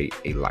 days to create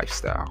a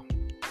lifestyle.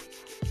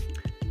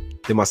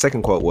 Then my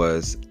second quote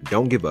was,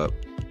 don't give up.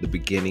 The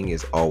beginning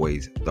is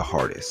always the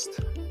hardest.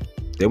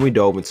 Then we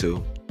dove into,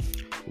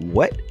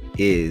 what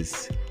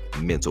is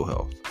mental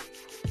health?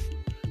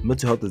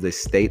 Mental health is a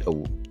state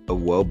of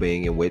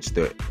well-being in which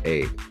the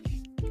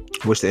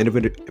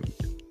individual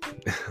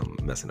I'm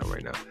messing up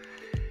right now.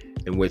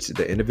 In which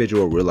the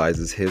individual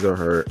realizes his or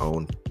her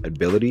own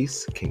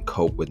abilities, can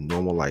cope with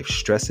normal life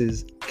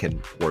stresses,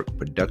 can work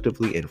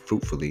productively and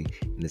fruitfully,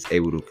 and is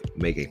able to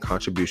make a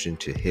contribution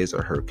to his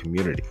or her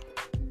community.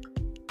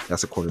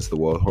 That's according to the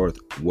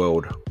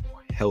World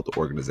Health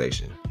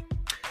Organization.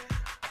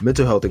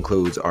 Mental health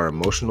includes our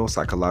emotional,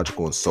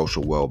 psychological, and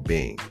social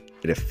well-being.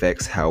 It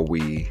affects how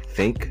we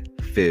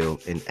think, feel,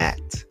 and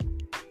act.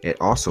 It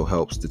also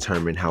helps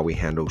determine how we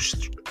handle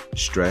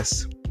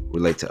stress,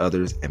 relate to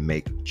others, and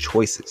make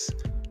choices.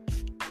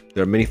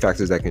 There are many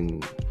factors that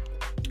can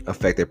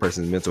affect a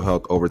person's mental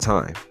health over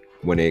time.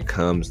 When it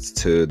comes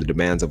to the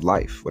demands of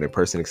life, when a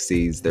person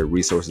exceeds their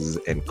resources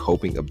and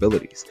coping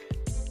abilities.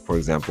 For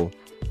example,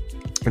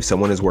 if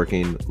someone is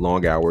working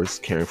long hours,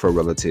 caring for a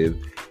relative,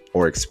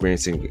 or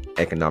experiencing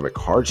economic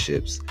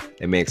hardships,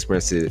 they may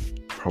experience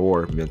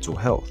poor mental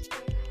health.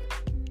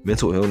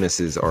 Mental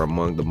illnesses are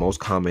among the most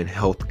common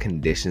health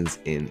conditions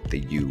in the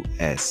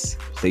U.S.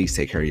 Please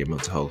take care of your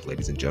mental health,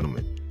 ladies and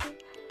gentlemen.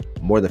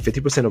 More than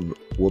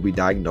 50% will be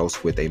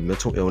diagnosed with a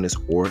mental illness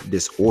or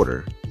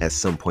disorder at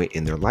some point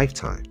in their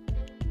lifetime.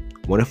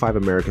 1 in 5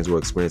 Americans will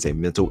experience a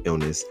mental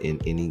illness in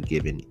any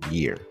given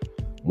year.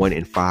 1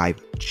 in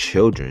 5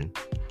 children,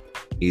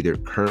 either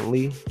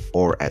currently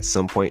or at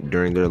some point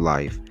during their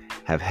life,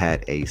 have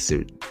had a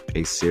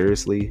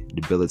seriously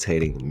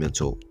debilitating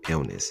mental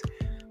illness.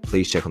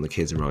 Please check on the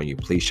kids around you.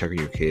 Please check on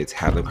your kids,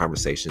 have them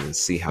conversations and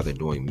see how they're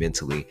doing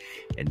mentally,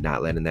 and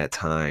not letting that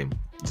time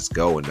just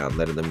go, and not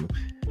letting them,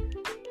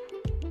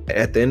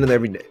 at the end of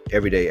every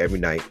day, every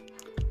night,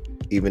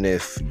 even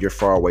if you're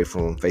far away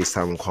from them,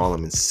 FaceTime and call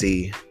them and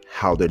see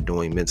how they're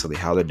doing mentally,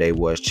 how their day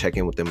was. Check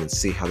in with them and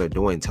see how they're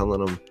doing,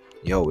 telling them,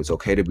 yo, it's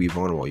okay to be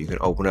vulnerable. You can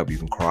open up, you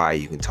can cry,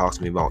 you can talk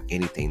to me about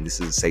anything. This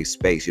is a safe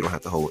space. You don't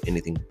have to hold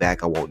anything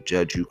back. I won't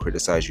judge you,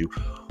 criticize you,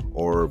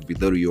 or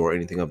belittle you or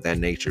anything of that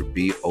nature.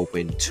 Be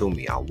open to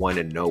me. I want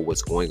to know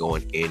what's going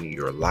on in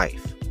your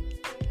life,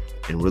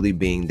 and really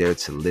being there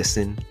to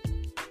listen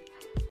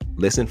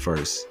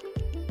first,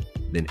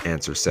 then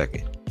answer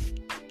second.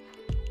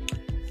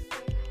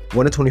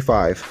 1 in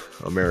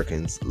 25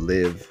 Americans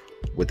live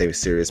with a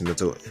serious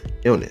mental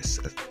illness,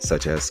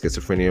 such as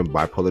schizophrenia,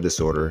 bipolar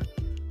disorder,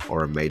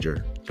 or a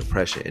major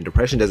depression. And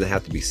depression doesn't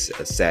have to be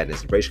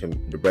sadness. Depression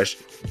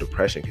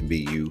can be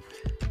you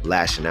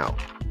lashing out.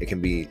 It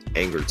can be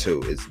anger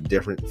too. It's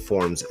different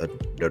forms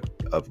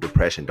of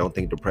depression. Don't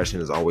think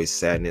depression is always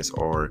sadness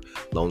or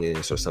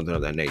loneliness or something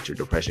of that nature.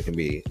 Depression can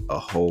be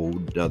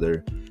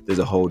there's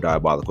a whole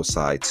diabolical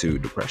side to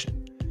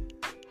depression.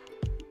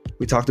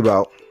 We talked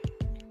about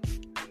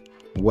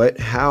what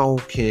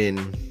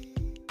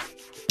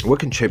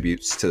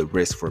contributes to the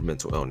risk for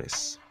mental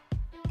illness.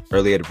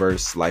 Early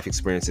adverse life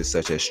experiences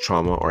such as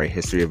trauma or a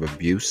history of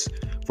abuse,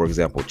 for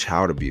example,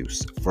 child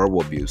abuse,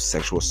 verbal abuse,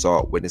 sexual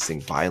assault,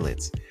 witnessing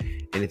violence,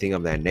 anything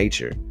of that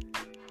nature.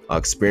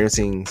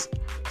 Experiences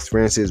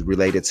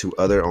related to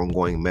other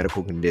ongoing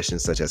medical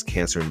conditions such as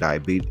cancer and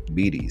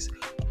diabetes,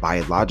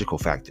 biological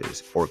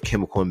factors, or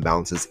chemical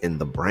imbalances in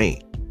the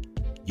brain.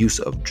 Use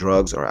of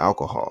drugs or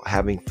alcohol,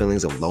 having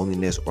feelings of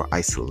loneliness or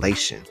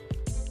isolation.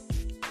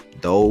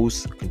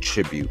 Those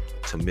contribute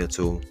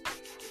to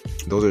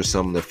those are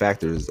some of the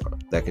factors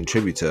that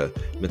contribute to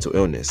mental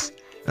illness,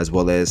 as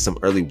well as some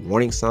early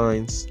warning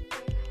signs.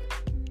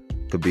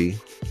 Could be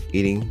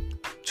eating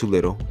too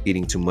little,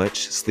 eating too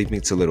much,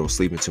 sleeping too little,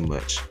 sleeping too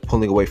much,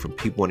 pulling away from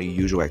people and the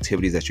usual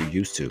activities that you're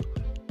used to,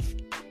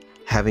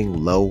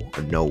 having low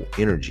or no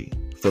energy,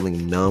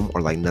 feeling numb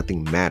or like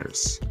nothing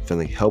matters,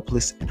 feeling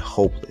helpless and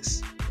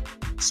hopeless,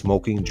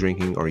 smoking,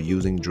 drinking, or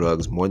using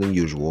drugs more than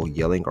usual,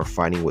 yelling or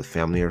fighting with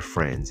family or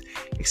friends,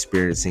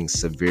 experiencing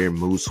severe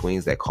mood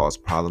swings that cause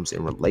problems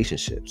in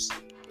relationships.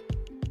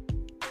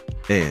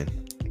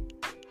 And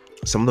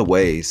some of the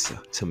ways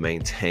to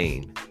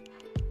maintain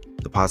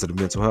the positive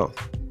mental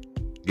health.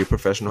 Get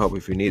professional help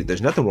if you need it.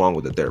 There's nothing wrong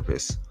with a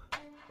therapist.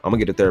 I'm gonna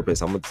get a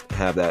therapist. I'm gonna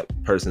have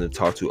that person to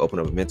talk to, open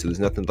up a mental. There's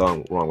nothing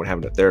wrong with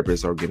having a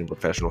therapist or getting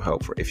professional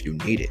help for if you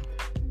need it.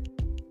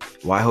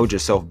 Why hold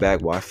yourself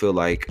back? Why feel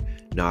like,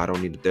 no, I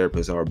don't need a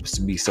therapist, or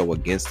be so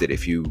against it?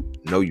 If you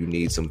know you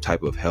need some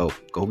type of help,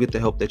 go get the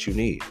help that you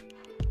need.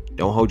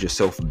 Don't hold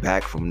yourself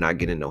back from not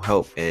getting no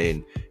help,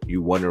 and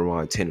you wonder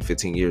why 10,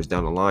 15 years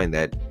down the line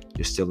that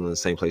you're still in the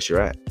same place you're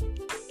at.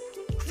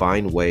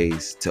 Find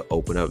ways to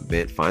open up,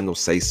 vent, find those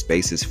safe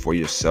spaces for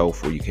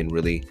yourself where you can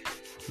really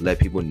let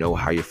people know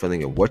how you're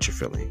feeling and what you're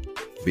feeling.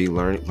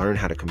 Learn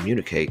how to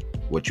communicate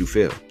what you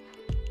feel.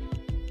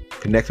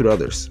 Connect with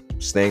others,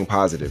 staying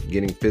positive,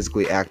 getting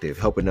physically active,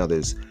 helping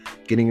others,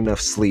 getting enough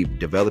sleep,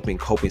 developing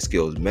coping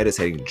skills,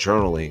 meditating,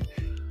 journaling,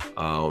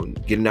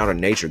 getting out in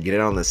nature,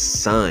 getting out in the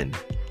sun,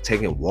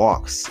 taking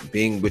walks,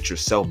 being with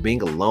yourself,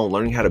 being alone,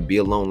 learning how to be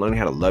alone, learning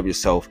how to love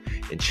yourself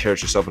and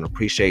cherish yourself and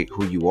appreciate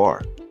who you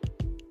are.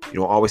 You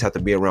don't always have to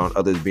be around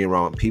others, be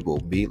around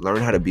people. Learn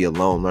how to be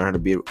alone, learn how to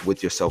be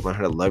with yourself, learn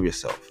how to love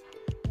yourself.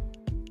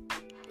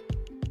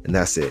 And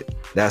that's it.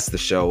 That's the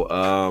show.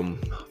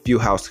 Few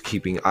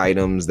housekeeping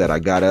items that I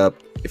got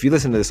up. If you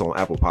listen to this on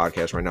Apple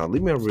Podcasts right now,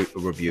 leave me a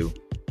review.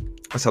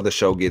 That's how the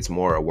show gets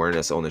more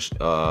awareness on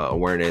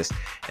awareness,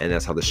 and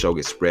that's how the show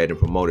gets spread and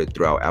promoted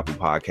throughout Apple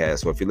Podcasts.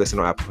 So if you're listening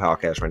on Apple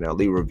Podcasts right now,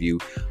 leave a review.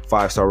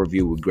 5-star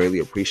review would greatly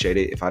appreciate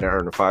it. If I didn't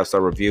earn a 5-star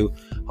review,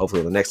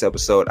 hopefully in the next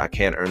episode I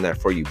can earn that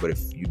for you. But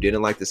if you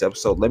didn't like this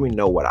episode, let me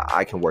know what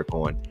I can work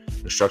on.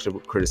 Constructive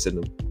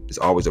criticism is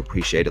always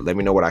appreciated. Let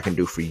me know what I can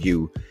do for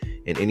you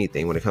in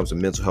anything when it comes to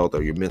mental health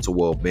or your mental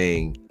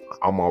well-being.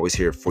 I'm always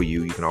here for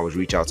you. You can always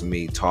reach out to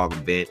me, talk,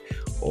 vent,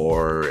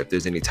 or if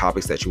there's any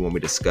topics that you want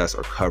me to discuss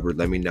or cover,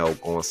 let me know.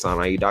 Go on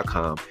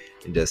sanae.com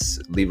and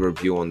just leave a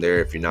review on there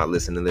if you're not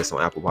listening to this on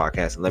Apple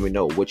Podcasts, and let me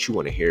know what you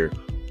want to hear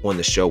on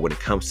the show when it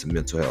comes to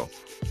mental health.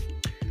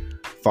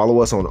 Follow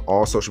us on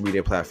all social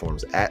media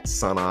platforms at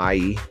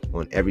Sanae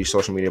on every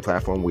social media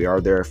platform. We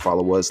are there.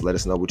 Follow us. Let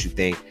us know what you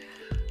think.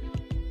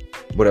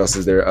 What else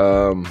is there?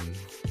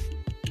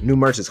 New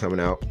merch is coming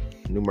out.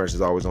 New merch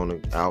is always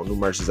out. New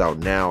merch is out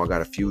now. I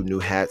got a few new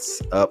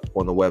hats up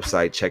on the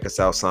website. Check us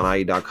out,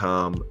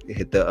 sanai.com.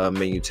 Hit the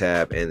menu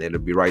tab, and it'll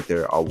be right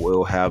there. I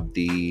will have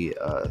the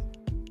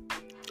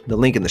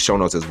link in the show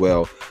notes as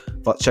well.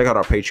 But check out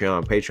our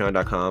Patreon,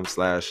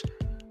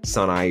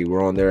 patreon.com/Sanai.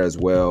 We're on there as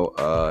well.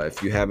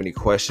 If you have any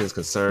questions,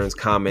 concerns,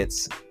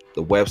 comments,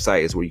 the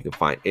website is where you can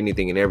find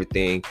anything and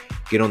everything.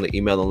 Get on the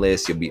emailing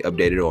list. You'll be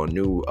updated on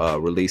new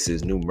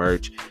releases, new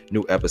merch,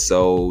 new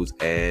episodes,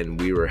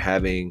 and we were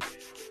having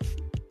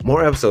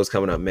more episodes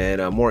coming up, man.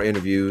 More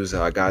interviews.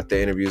 I got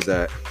the interviews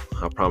that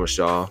I promised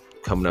y'all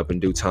coming up in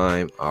due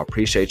time. I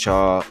appreciate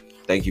y'all.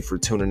 Thank you for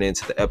tuning in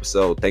to the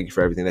episode. Thank you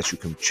for everything that you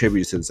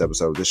contributed to this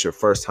episode. If this is your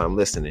first time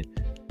listening,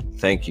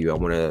 thank you. I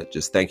want to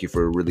just thank you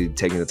for really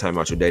taking the time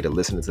out your day to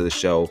listen to the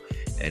show,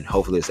 and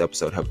hopefully this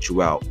episode helped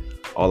you out.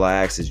 All I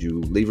ask is you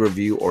leave a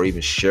review or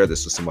even share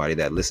this with somebody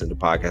that listens to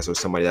podcasts or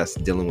somebody that's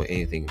dealing with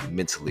anything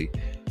mentally.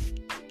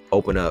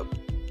 Open up.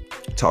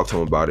 Talk to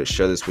them about it.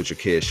 Share this with your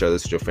kids. Share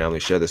this with your family.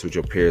 Share this with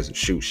your peers.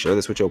 Shoot, share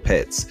this with your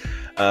pets.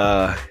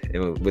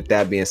 And with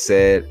that being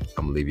said,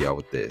 I'm going to leave y'all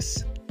with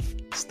this.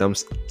 Some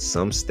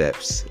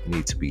steps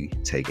need to be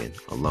taken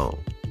alone.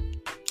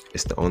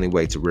 It's the only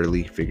way to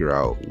really figure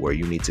out where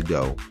you need to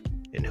go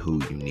and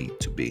who you need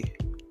to be.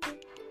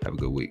 Have a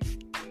good week.